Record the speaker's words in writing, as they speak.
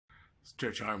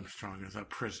Stretch Armstrong is a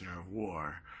prisoner of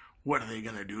war. What are they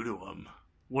gonna do to him?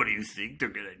 What do you think they're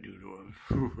gonna do to him?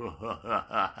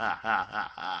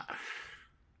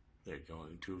 They're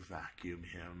going to vacuum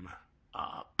him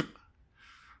up.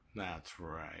 That's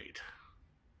right.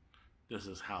 This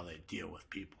is how they deal with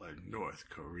people in North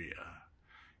Korea.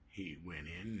 He went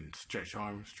in and Stretch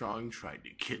Armstrong tried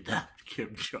to kidnap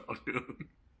Kim Jong-un.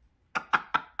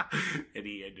 And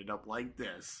he ended up like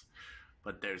this.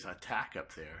 But there's an attack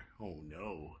up there. Oh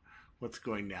no. What's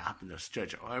going to happen to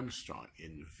Stretch Armstrong?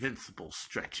 Invincible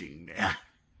stretching man.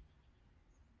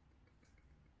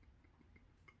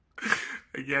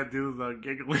 I can't do this without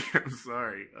giggling. I'm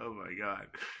sorry. Oh my god.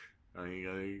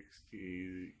 I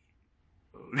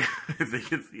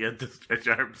think it's the end of Stretch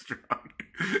Armstrong.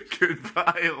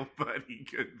 Goodbye, old buddy.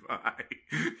 Goodbye.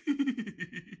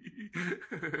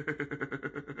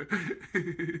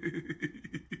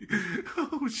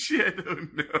 Oh shit. Oh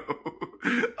no.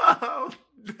 Oh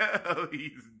no.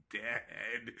 He's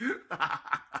dead.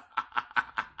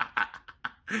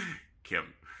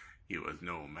 He was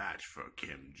no match for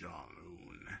Kim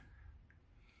Jong-un.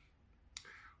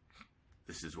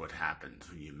 This is what happens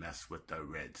when you mess with the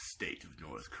red state of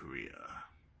North Korea.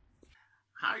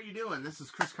 How are you doing? This is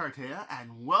Chris Cartea,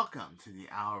 and welcome to the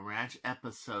Owl Ranch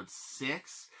Episode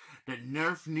 6, the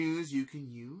Nerf news you can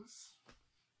use.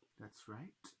 That's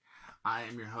right. I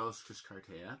am your host, Chris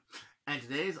Cartea, and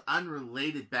today's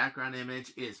unrelated background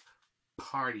image is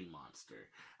Party Monster.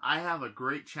 I have a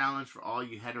great challenge for all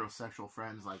you heterosexual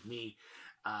friends like me.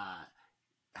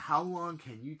 How long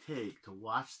can you take to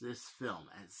watch this film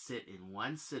and sit in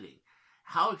one sitting?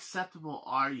 How acceptable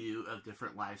are you of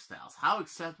different lifestyles? How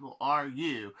acceptable are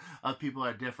you of people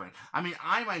that are different? I mean,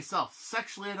 I myself,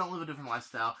 sexually, I don't live a different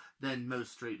lifestyle than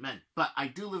most straight men. But I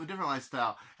do live a different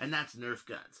lifestyle, and that's Nerf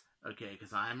guns. Okay,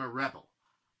 because I am a rebel.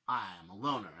 I am a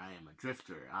loner. I am a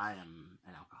drifter. I am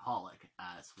an alcoholic.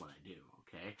 That's what I do,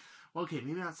 okay? Well, okay,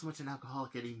 maybe not so much an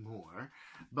alcoholic anymore,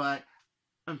 but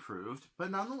improved.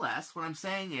 But nonetheless, what I'm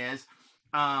saying is,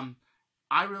 I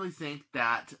really think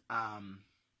that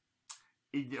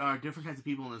there are different kinds of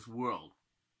people in this world.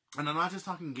 And I'm not just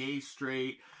talking gay,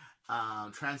 straight,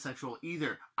 transsexual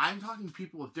either. I'm talking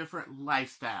people with different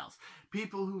lifestyles.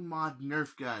 People who mod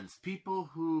Nerf guns. People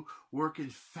who work in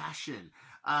fashion.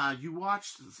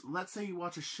 Let's say you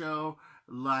watch a show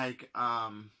like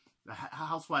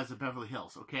Housewives of Beverly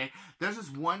Hills, okay? There's this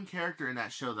one character in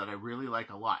that show that I really like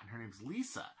a lot, and her name's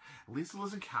Lisa. Lisa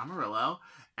lives in Camarillo,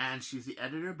 and she's the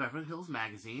editor of Beverly Hills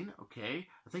Magazine, okay?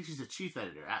 I think she's a chief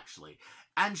editor, actually.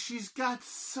 And she's got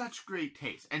such great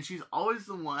taste, and she's always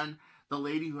the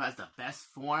lady who has the best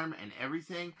form and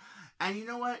everything. And you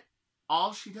know what?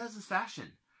 All she does is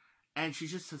fashion. And she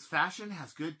just says fashion,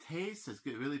 has good taste, is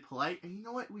good, really polite. And you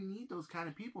know what? We need those kind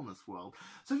of people in this world.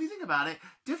 So if you think about it,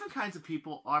 different kinds of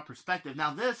people are perspective.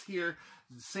 Now this here,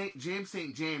 St. James,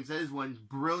 that is one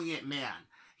brilliant man.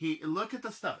 Look at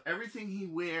the stuff. Everything he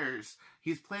wears,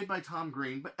 he's played by Tom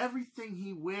Green, but everything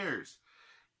he wears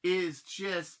is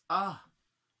just,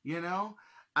 you know?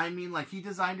 I mean, like, he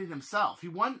designed it himself.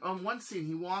 On one scene,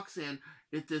 he walks in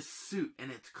with this suit,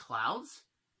 and it's clouds.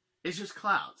 It's just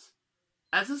clouds.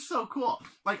 That's just so cool.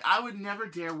 Like, I would never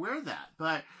dare wear that.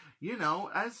 But, you know,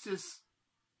 that's just,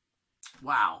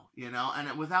 wow, you know.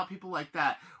 And without people like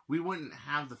that, we wouldn't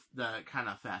have the kind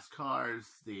of fast cars,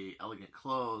 the elegant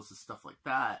clothes, and stuff like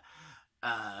that.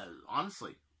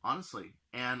 Honestly.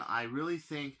 And I really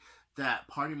think that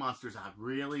Party Monster's a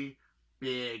really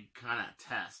big kind of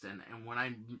test. And when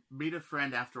I meet a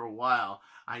friend after a while,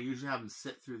 I usually have them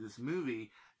sit through this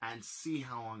movie and see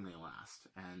how long they last.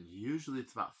 And usually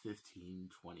it's about 15,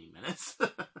 20 minutes.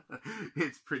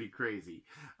 It's pretty crazy.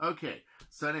 Okay,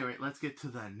 so anyway, let's get to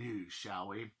the news, shall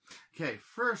we? Okay,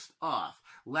 first off,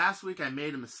 last week I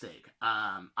made a mistake.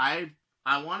 I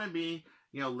want to be,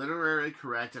 you know, literally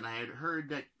correct, and I had heard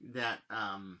that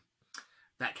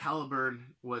Caliburn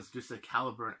was just a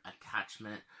Caliburn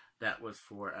attachment that was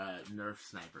for a Nerf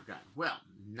sniper gun. Well,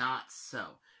 not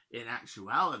so. In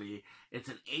actuality, it's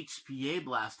an HPA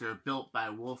blaster built by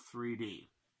Wolf 3D.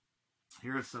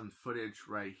 Here's some footage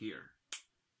right here.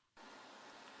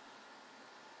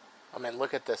 I mean,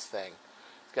 look at this thing.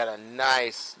 It's got a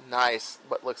nice,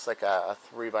 what looks like a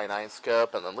 3x9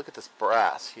 scope, and then look at this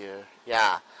brass here.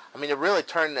 Yeah, I mean, to really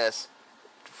turn this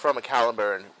from a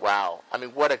Caliburn, wow. I mean,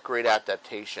 what a great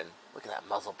adaptation. Look at that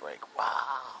muzzle brake.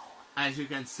 Wow. As you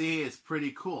can see, it's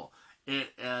pretty cool. It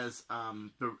is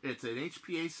it's an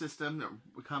HPA system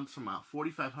that comes from a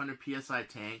 4,500 PSI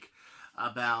tank,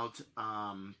 about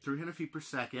 300 feet per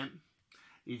second.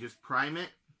 You just prime it,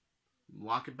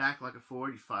 lock it back like a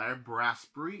Ford. You fire brass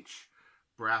breech,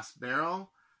 brass barrel,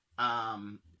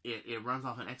 it runs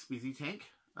off an XBZ tank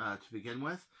to begin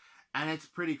with, and it's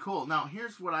pretty cool. Now,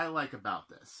 here's what I like about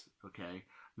this, okay?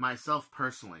 Myself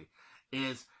personally,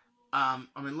 is, I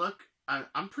mean, look, I'm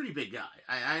a pretty big guy.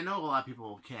 I know a lot of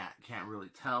people can't really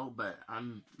tell, but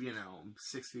I'm,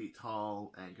 6 feet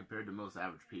tall, and compared to most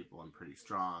average people, I'm pretty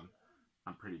strong.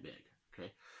 I'm pretty big,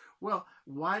 okay? Well,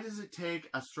 why does it take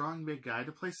a strong, big guy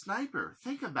to play sniper?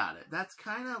 Think about it. That's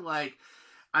kind of like,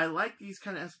 I like these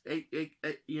kind of,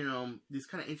 these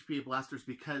kind of HPA blasters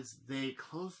because they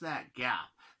close that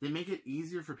gap. They make it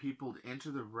easier for people to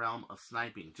enter the realm of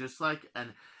sniping, just like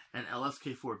an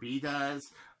LSK4B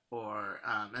does. Or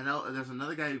there's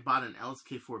another guy who bought an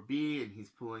LSK4B and he's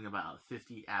pulling about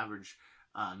 50 average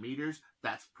meters.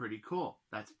 That's pretty cool.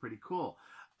 That's pretty cool.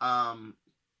 And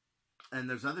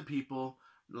there's other people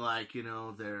like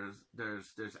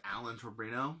there's Alan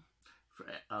Torbrino for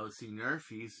OC Nerf.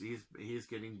 He's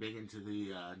getting big into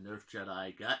the Nerf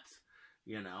Jedi guts.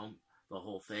 The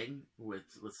whole thing with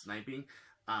sniping.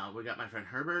 We got my friend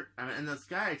Herbert, and this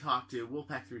guy I talked to,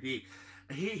 Wolfpack 3D.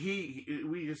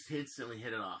 We just instantly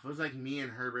hit it off. It was like me and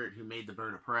Herbert who made the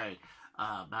Bird of Prey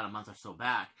about a month or so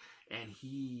back, and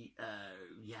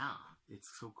it's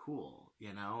so cool.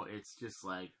 It's just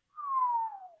like,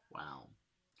 wow.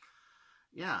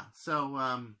 Yeah,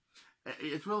 so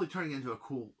it's really turning into a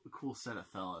cool set of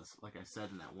fellas, like I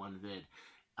said in that one vid,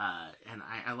 and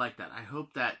I like that. I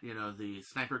hope that the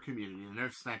sniper community, the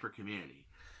Nerf sniper community,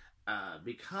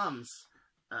 becomes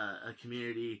a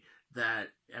community that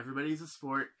everybody's a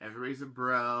sport, everybody's a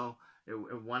bro.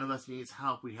 If one of us needs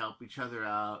help, we help each other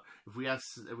out. If we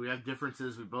have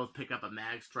differences, we both pick up a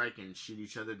mag strike and shoot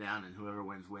each other down, and whoever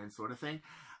wins wins, sort of thing.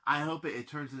 I hope it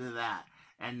turns into that,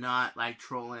 and not like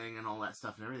trolling and all that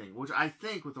stuff and everything, which I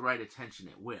think with the right attention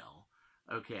it will.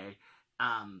 Okay.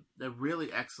 The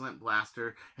really excellent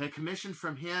blaster. A commission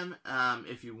from him,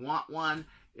 if you want one,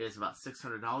 is about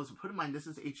 $600. But put in mind, this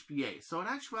is HBA. So in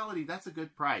actuality, that's a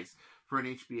good price for an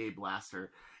HBA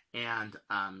blaster. And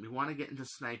you want to get into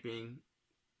sniping,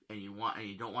 and you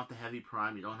don't want the heavy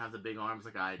prime, you don't have the big arms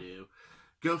like I do,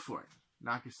 go for it.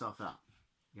 Knock yourself out.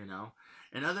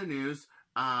 In other news,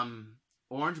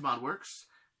 Orange ModWorks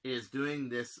is doing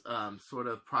this sort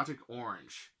of Project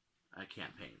Orange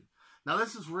campaign. Now,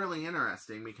 this is really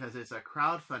interesting because it's a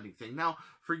crowdfunding thing. Now,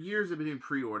 for years, they've been doing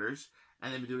pre-orders,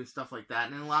 and they've been doing stuff like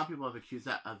that, and a lot of people have accused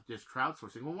that of just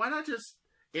crowdsourcing. Well, why not just,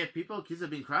 if people accuse it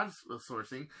of being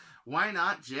crowdsourcing, why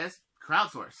not just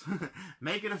crowdsource?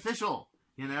 Make it official,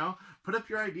 Put up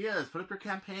your ideas, put up your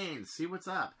campaigns, see what's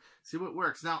up, see what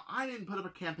works. Now, I didn't put up a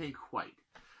campaign quite,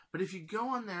 but if you go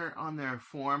on their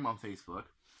forum on Facebook,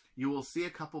 you will see a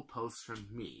couple posts from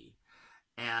me.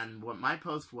 And what my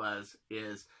post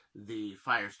is the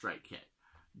Fire Strike kit,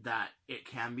 that it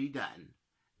can be done,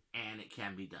 and it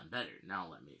can be done better. Now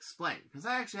let me explain, because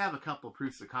I actually have a couple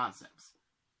proofs of concepts.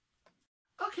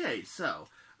 Okay, so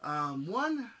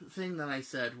one thing that I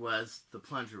said was the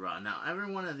plunger rod. Now, every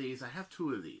one of these, I have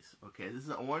 2 of these. Okay, this is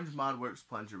the Orange ModWorks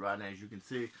plunger rod, and as you can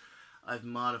see, I've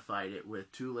modified it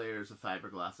with 2 layers of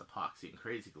fiberglass epoxy and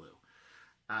crazy glue.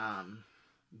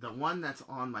 The one that's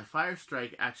on my Fire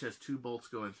Strike actually has 2 bolts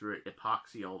going through it,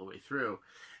 epoxy all the way through.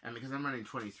 And because I'm running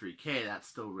 23K, that's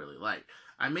still really light.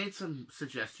 I made some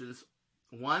suggestions.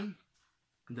 One,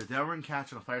 the Delrin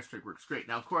catch on a Fire Strike works great.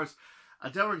 Now, of course, a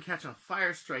Delrin catch on a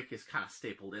Fire Strike is kind of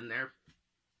stapled in there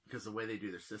because of the way they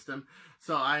do their system.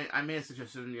 So I made a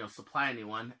suggestion, supply a new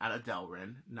one out of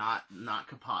Delrin, not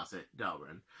composite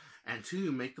Delrin. And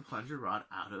 2, make the plunger rod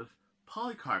out of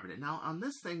polycarbonate. Now, on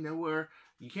this thing,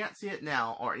 you can't see it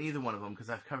now, or either one of them, because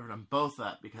I've covered them both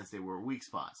up because they were weak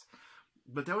spots.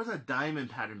 But there was a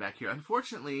diamond pattern back here.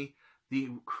 Unfortunately, the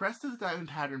crest of the diamond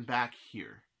pattern back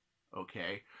here,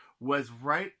 okay, was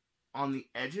right on the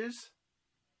edges,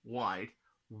 wide,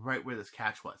 right where this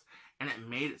catch was. And it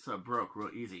made it so it broke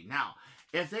real easy. Now,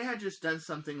 if they had just done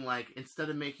something like, instead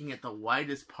of making it the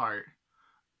widest part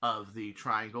of the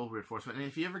triangle reinforcement, and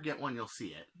if you ever get one, you'll see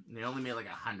it. They only made like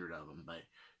 100 of them, but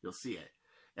you'll see it.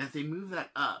 And if they move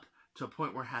that up to a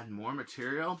point where it had more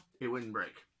material, it wouldn't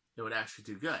break. It would actually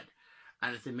do good.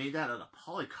 And if they made that out of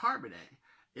polycarbonate,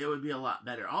 it would be a lot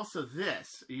better. Also,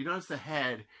 you notice the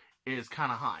head is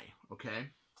kind of high, okay?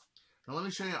 Now, let me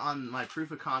show you on my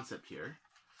proof of concept here.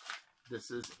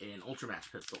 This is an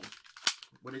Ultramatch pistol.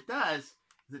 What it does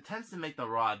is it tends to make the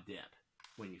rod dip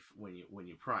when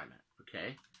you prime it,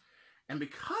 okay? And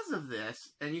because of this,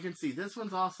 and you can see this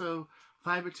one's also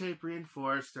fiber tape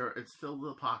reinforced, or it's filled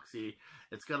with epoxy.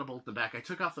 It's got a bolt in the back. I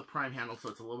took off the prime handle, so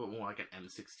it's a little bit more like an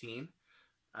M16.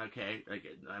 Okay, like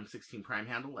an M16 prime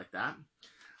handle, like that.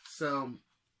 So,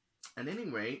 at any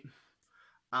rate,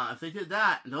 If they did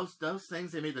that, those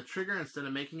things, they made the trigger, instead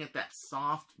of making it that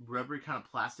soft, rubbery kind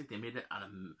of plastic, they made it out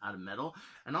of metal.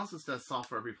 And also, instead of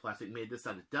soft, rubbery plastic, made this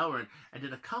out of Delrin, and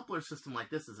did a coupler system like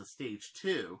this as a stage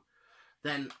 2,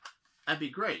 then that'd be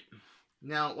great.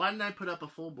 Now, why didn't I put up a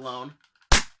full-blown...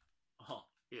 Oh,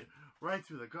 yeah, right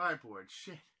through the guardboard.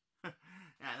 Shit. Yeah,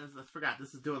 I forgot.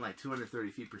 This is doing like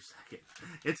 230 feet per second.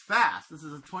 It's fast. This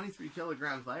is a 23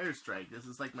 kilogram fire strike. This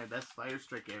is like my best fire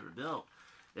strike I ever built.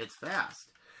 It's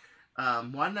fast.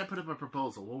 Why didn't I put up a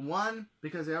proposal? Well, one,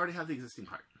 because I already have the existing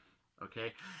part.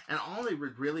 Okay? And all they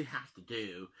would really have to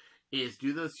do is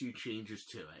do those few changes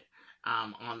to it.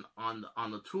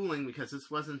 On the tooling, because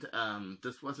this wasn't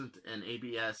an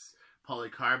ABS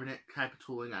polycarbonate type of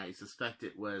tooling. I suspect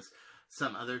it was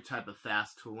some other type of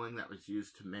fast tooling that was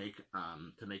used to make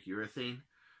urethane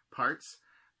parts.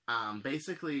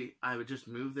 Basically, I would just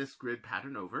move this grid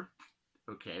pattern over.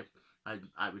 Okay,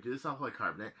 I would do this off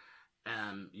polycarbonate,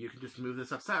 and you can just move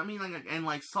this upside. I mean,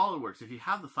 like SolidWorks, if you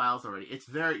have the files already, it's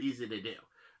very easy to do.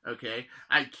 Okay,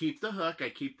 I keep the hook, I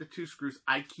keep the 2 screws,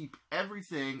 I keep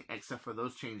everything except for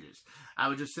those changes. I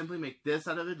would just simply make this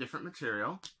out of a different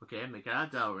material. Okay, make it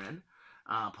out of Delrin.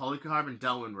 Polycarbonate and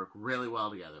Delrin work really well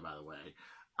together, by the way.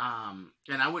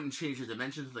 And I wouldn't change the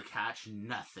dimensions of the catch,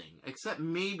 nothing. Except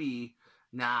maybe,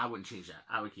 nah, I wouldn't change that.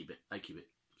 I would keep it. I keep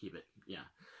it, yeah.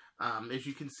 As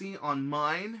you can see on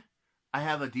mine, I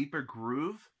have a deeper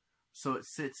groove, so it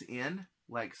sits in,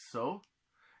 like so.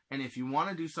 And if you want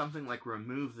to do something like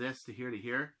remove this to here,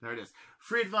 there it is.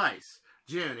 Free advice.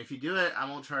 June, if you do it, I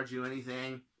won't charge you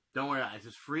anything. Don't worry, it's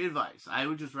just free advice. I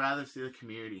would just rather see the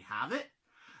community have it,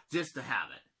 just to have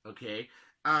it, okay?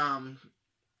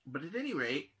 But at any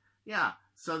rate, yeah,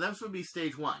 so this would be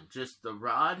stage 1. Just the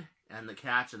rod and the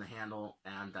catch and the handle,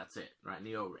 and that's it, right? And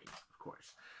the O-ring, of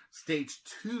course. Stage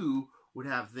 2 would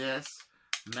have this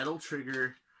metal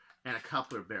trigger and a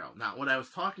coupler barrel. Now, what I was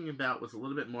talking about was a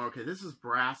little bit more, okay, this is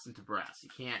brass into brass. You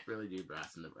can't really do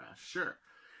brass into brass, sure.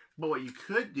 But what you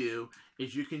could do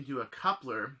is you can do a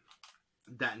coupler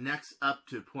that necks up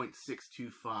to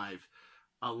 0.625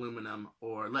 aluminum,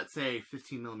 or let's say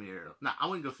 15 millimeter. No, I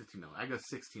wouldn't go 15 millimeter. I go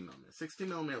 16 millimeter. 16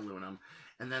 millimeter aluminum,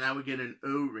 and then I would get an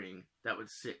O-ring that would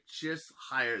sit just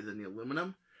higher than the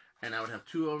aluminum, and I would have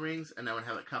 2 O-rings, and I would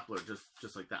have a coupler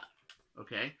just like that.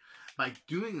 Okay? By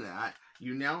doing that,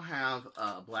 you now have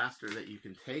a blaster that you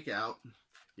can take out,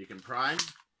 you can prime,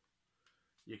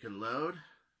 you can load.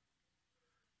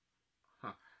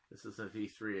 This is a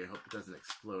V3. I hope it doesn't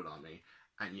explode on me.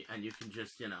 And you can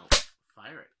just,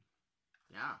 fire it.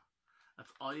 Yeah.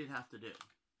 That's all you'd have to do,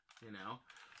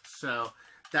 So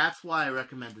that's why I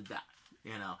recommended that,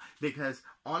 Because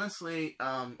honestly,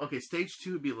 okay, stage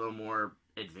 2 would be a little more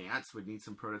advanced, would need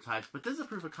some prototypes. But this is a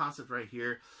proof of concept right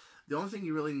here. The only thing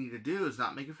you really need to do is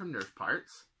not make it from Nerf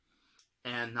parts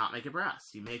and not make it brass.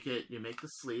 You make the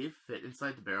sleeve fit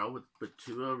inside the barrel with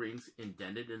 2 O-rings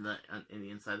indented in the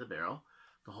inside of the barrel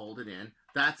to hold it in.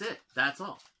 That's it. That's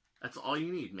all. That's all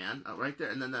you need, man. Right there.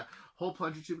 And then the whole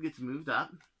plunger tube gets moved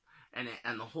up, and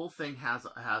the whole thing has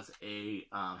a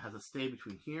stay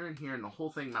between here and here, and the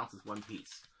whole thing mounts as one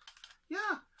piece.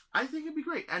 Yeah, I think it'd be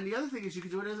great. And the other thing is you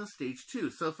can do it as a stage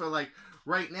 2. So for like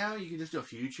right now, you can just do a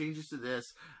few changes to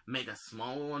this, make a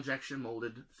small little injection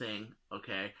molded thing,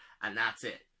 okay, and that's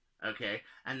it, okay.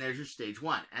 And there's your stage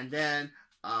 1. And then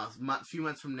a few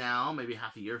months from now, maybe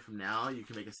half a year from now, you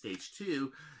can make a stage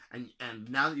 2. And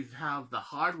now that you have the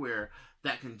hardware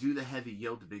that can do the heavy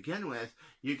yield to begin with,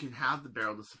 you can have the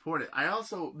barrel to support it. I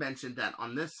also mentioned that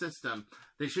on this system,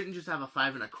 they shouldn't just have a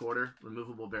 5 1/4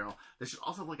 removable barrel. They should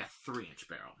also have like a 3-inch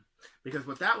barrel. Because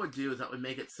what that would do is that would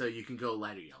make it so you can go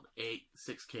lighter yield,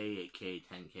 6K, 8K,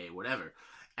 10K, whatever.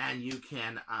 And you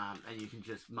can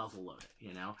just muzzle load it,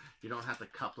 You don't have to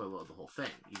coupler load the whole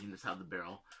thing. You can just have the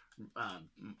barrel,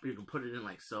 you can put it in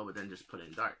like so, but then just put it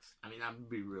in darts. I mean, that would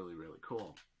be really, really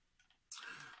cool.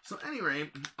 So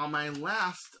anyway, on my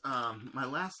last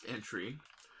entry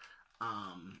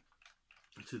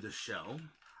to the show,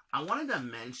 I wanted to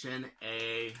mention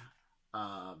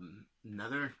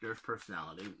another Nerf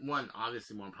personality, one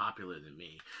obviously more popular than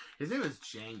me. His name is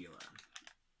Jangular,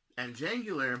 and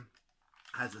Jangular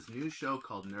has this new show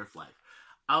called Nerflife.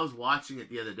 I was watching it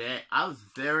the other day. I was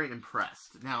very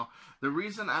impressed. Now, the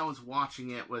reason I was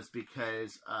watching it was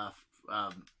because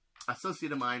an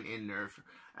associate of mine in Nerf,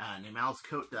 named Alice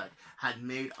Coatduck, had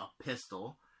made a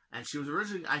pistol, and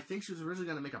I think she was originally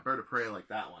going to make a bird of prey like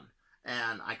that one,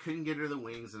 and I couldn't get her the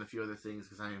wings and a few other things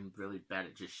because I am really bad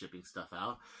at just shipping stuff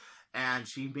out, and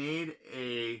she made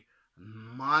a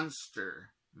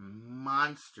monster,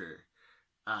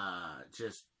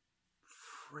 just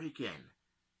freaking,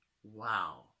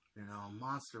 wow, You know,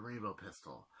 monster rainbow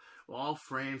pistol. All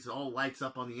frames, it all lights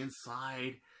up on the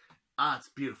inside. It's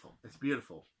beautiful. It's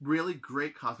beautiful. Really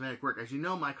great cosmetic work. As you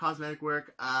know, my cosmetic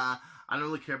work, I don't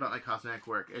really care about my cosmetic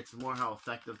work. It's more how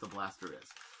effective the blaster is.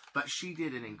 But she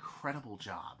did an incredible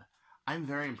job. I'm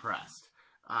very impressed.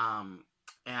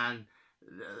 And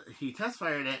he test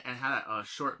fired it and had a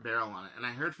short barrel on it. And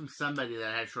I heard from somebody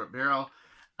that had a short barrel.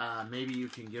 Maybe you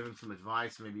can give him some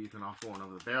advice. Maybe you can offer one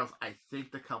over the barrels. I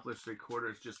think the coupler's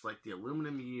 3/4, just like the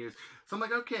aluminum you use. So I'm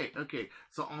like, okay.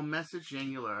 So I'll message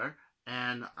Janguar,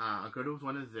 and I'll go to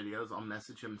one of his videos. I'll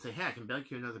message him and say, hey, I can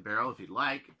beg you another barrel if you'd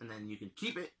like, and then you can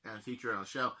keep it and feature it on the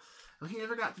show. Well, he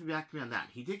never got back to me on that.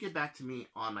 He did get back to me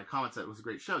on my comments that it was a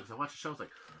great show, because I watched the show, I was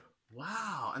like,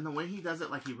 wow. And the way he does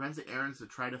it, like he runs the errands to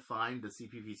try to find the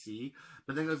CPVC,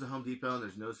 but then goes to Home Depot and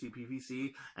there's no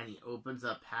CPVC, and he opens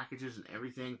up packages and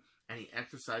everything, and he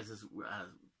exercises,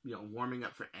 warming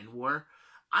up for End War.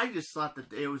 I just thought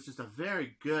that it was just a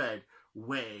very good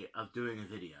way of doing a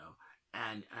video.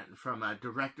 And from a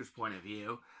director's point of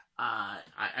view, I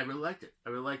really liked it.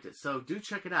 I really liked it. So do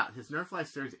check it out. His Nerflife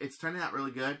series, it's turning out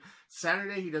really good.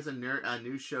 Saturday, he does a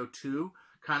new show too.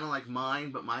 Kind of like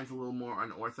mine, but mine's a little more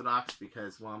unorthodox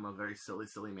because, well, I'm a very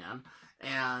silly man.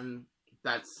 And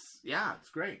that's, yeah, it's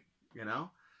great, you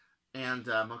know? And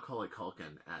Macaulay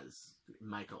Culkin as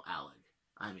Michael Alec.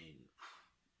 I mean,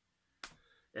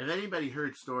 if anybody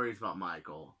heard stories about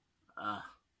Michael, I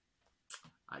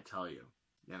tell you,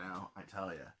 I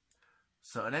tell you.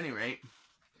 So at any rate,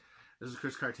 this is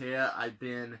Chris Cartea. I've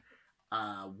been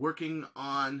working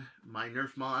on my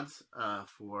Nerf mods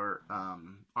for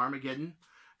Armageddon.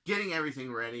 Getting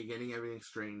everything ready, getting everything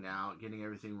straightened out, getting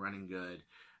everything running good.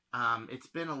 It's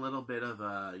been a little bit of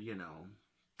a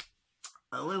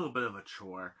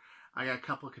chore. I got a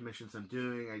couple of commissions I'm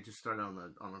doing. I just started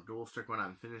on a dual strike one.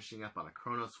 I'm finishing up on a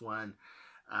Kronos one.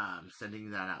 Sending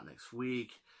that out next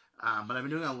week. But I've been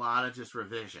doing a lot of just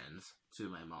revisions to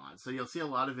my mods. So you'll see a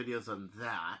lot of videos on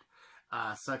that,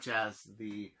 such as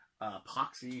the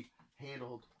epoxy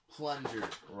handled plunger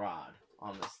rod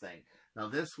on this thing. Now,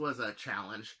 this was a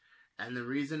challenge, and the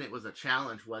reason it was a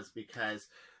challenge was because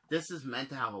this is meant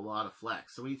to have a lot of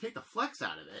flex. So when you take the flex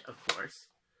out of it, of course,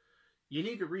 you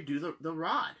need to redo the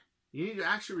rod. You need to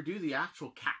actually redo the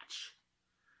actual catch.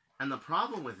 And the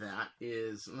problem with that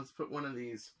is, let's put one of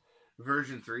these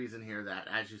version 3s in here that,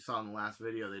 as you saw in the last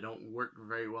video, they don't work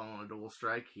very well on a dual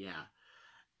strike. Yeah.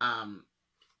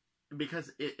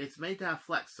 Because it's made to have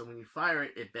flex, so when you fire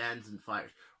it, it bends and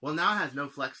fires. Well, now it has no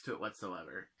flex to it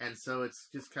whatsoever, and so it's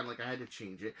just kind of like I had to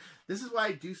change it. This is why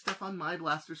I do stuff on my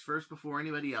blasters first before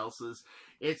anybody else's.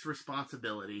 It's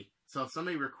responsibility. So if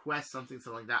somebody requests something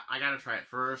like that, I gotta try it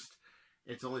first.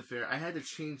 It's only fair. I had to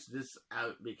change this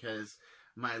out because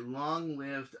my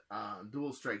long-lived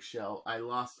dual strike shell, I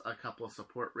lost a couple of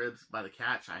support ribs by the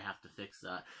catch. I have to fix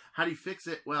that. How do you fix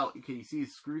it? Well, can you see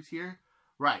these screws here?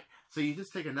 Right. So you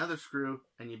just take another screw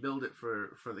and you build it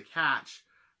for the catch,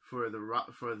 for the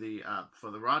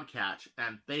rod catch,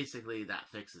 and basically that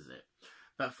fixes it.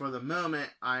 But for the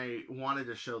moment, I wanted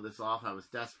to show this off. I was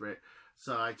desperate,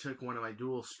 so I took one of my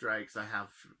dual strikes I have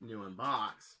new in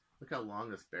box. Look how long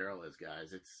this barrel is,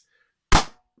 guys. It's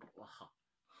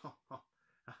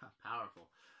powerful.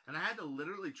 And I had to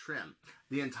literally trim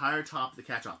the entire top of the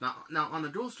catch off. Now on the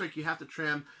dual strike, you have to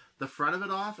trim the front of it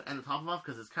off and the top of it off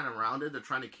because it's kind of rounded. They're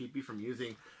trying to keep you from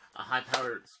using a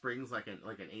high-powered springs like an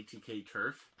 18K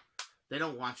turf. They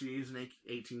don't want you to use an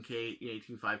 18K,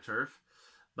 18.5 turf.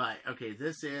 But, okay,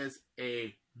 this is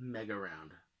a mega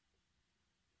round.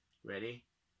 Ready?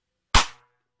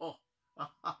 Oh.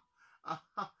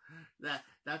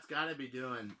 That's got to be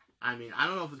doing... I mean, I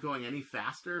don't know if it's going any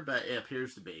faster, but it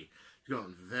appears to be. It's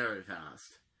going very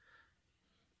fast.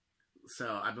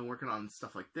 So I've been working on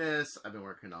stuff like this. I've been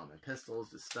working on my pistols,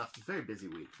 this stuff. It's a very busy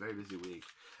week. Very busy week.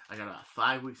 I got about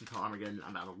 5 weeks until Armageddon.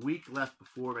 I'm about a week left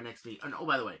before my next meet. Oh,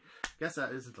 by the way, guess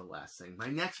that isn't the last thing. My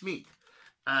next meet,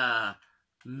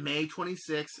 May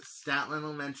 26th, Statland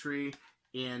Elementary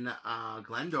in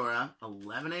Glendora,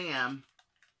 11 a.m.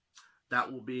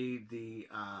 That will be the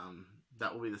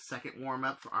second warm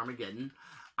up for Armageddon.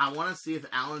 I want to see if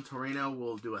Alan Torino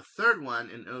will do a third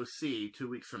one in OC 2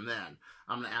 weeks from then.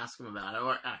 I'm going to ask him about it.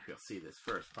 Or actually, I'll see this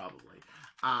first, probably.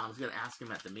 I was going to ask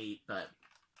him at the meet, but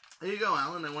there you go,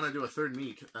 Alan. I want to do a third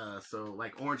meet. So,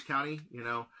 like Orange County, you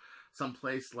know,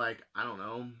 someplace like, I don't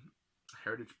know,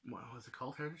 Heritage, what was it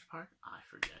called? Heritage Park? I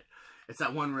forget. It's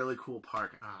that one really cool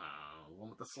park. One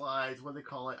with the slides, what do they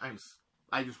call it?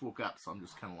 I just woke up, so I'm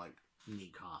just kind of like,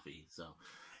 need coffee. So,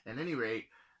 at any rate,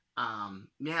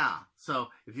 yeah, so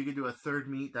if you could do a third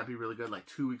meet, that'd be really good, like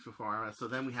 2 weeks before Armageddon. So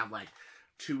then we have like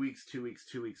 2 weeks, 2 weeks,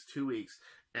 2 weeks, 2 weeks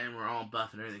and we're all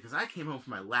buff and everything. Because I came home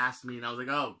from my last meeting, I was like,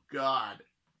 oh, God.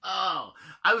 Oh,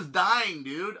 I was dying,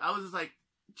 dude. I was just like,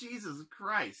 Jesus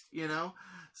Christ, you know?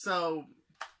 So,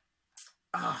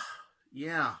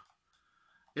 yeah.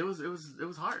 It was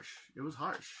harsh. It was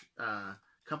harsh.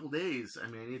 Couple days. I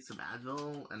mean, I need some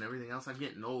Advil and everything else. I'm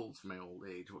getting old for my old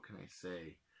age. What can I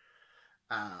say?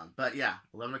 But yeah,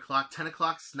 11 o'clock, 10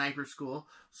 o'clock, sniper school.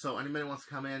 So anybody wants to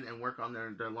come in and work on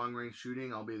their long range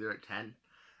shooting, I'll be there at 10.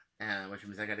 Which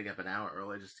means I got to get up an hour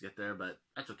early just to get there, but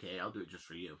that's okay. I'll do it just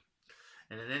for you.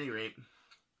 And at any rate,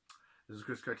 this is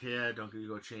Chris Cartier. Don't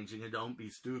go changing and don't be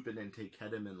stupid and take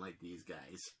ketamine like these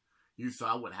guys. You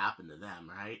saw what happened to them,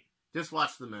 right? Just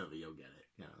watch the movie, you'll get it.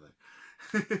 You know,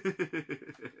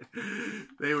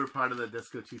 they were part of the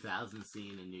Disco 2000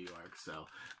 scene in New York. So,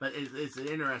 but it's an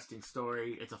interesting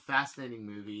story. It's a fascinating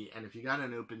movie, and if you got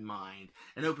an open mind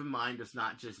does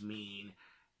not just mean.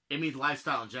 It means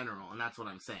lifestyle in general, and that's what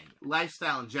I'm saying.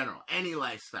 Lifestyle in general, any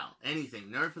lifestyle, anything.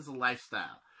 Nerf is a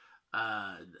lifestyle.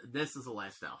 This is a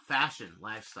lifestyle. Fashion,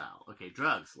 lifestyle. Okay,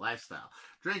 drugs, lifestyle.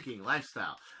 Drinking,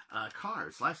 lifestyle.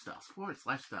 Cars, lifestyle. Sports,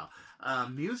 lifestyle.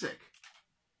 Music.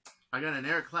 I got an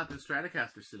Eric Clapton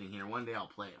Stratocaster sitting here. One day I'll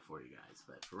play it for you guys.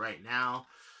 But for right now,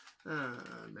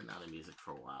 I've been out of music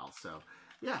for a while. So,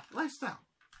 yeah, lifestyle.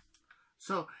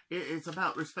 So, it's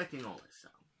about respecting all this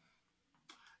stuff.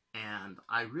 And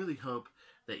I really hope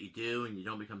that you do and you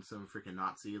don't become some freaking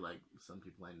Nazi like some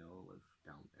people I know live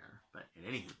down there. But in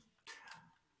any case,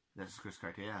 this is Chris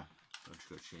Cartier. Don't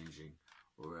you go changing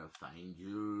or I'll find you.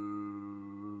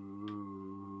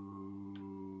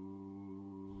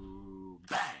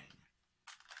 Bang!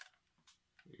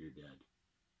 You're dead.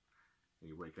 And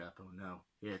you wake up, oh no.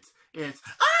 It's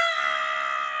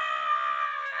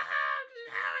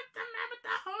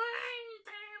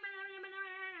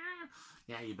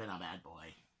yeah, you've been a bad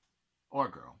boy. Or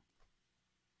girl.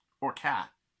 Or cat.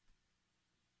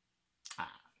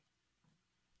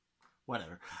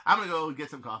 Whatever. I'm going to go get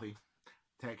some coffee.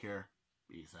 Take care.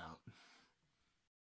 Peace out.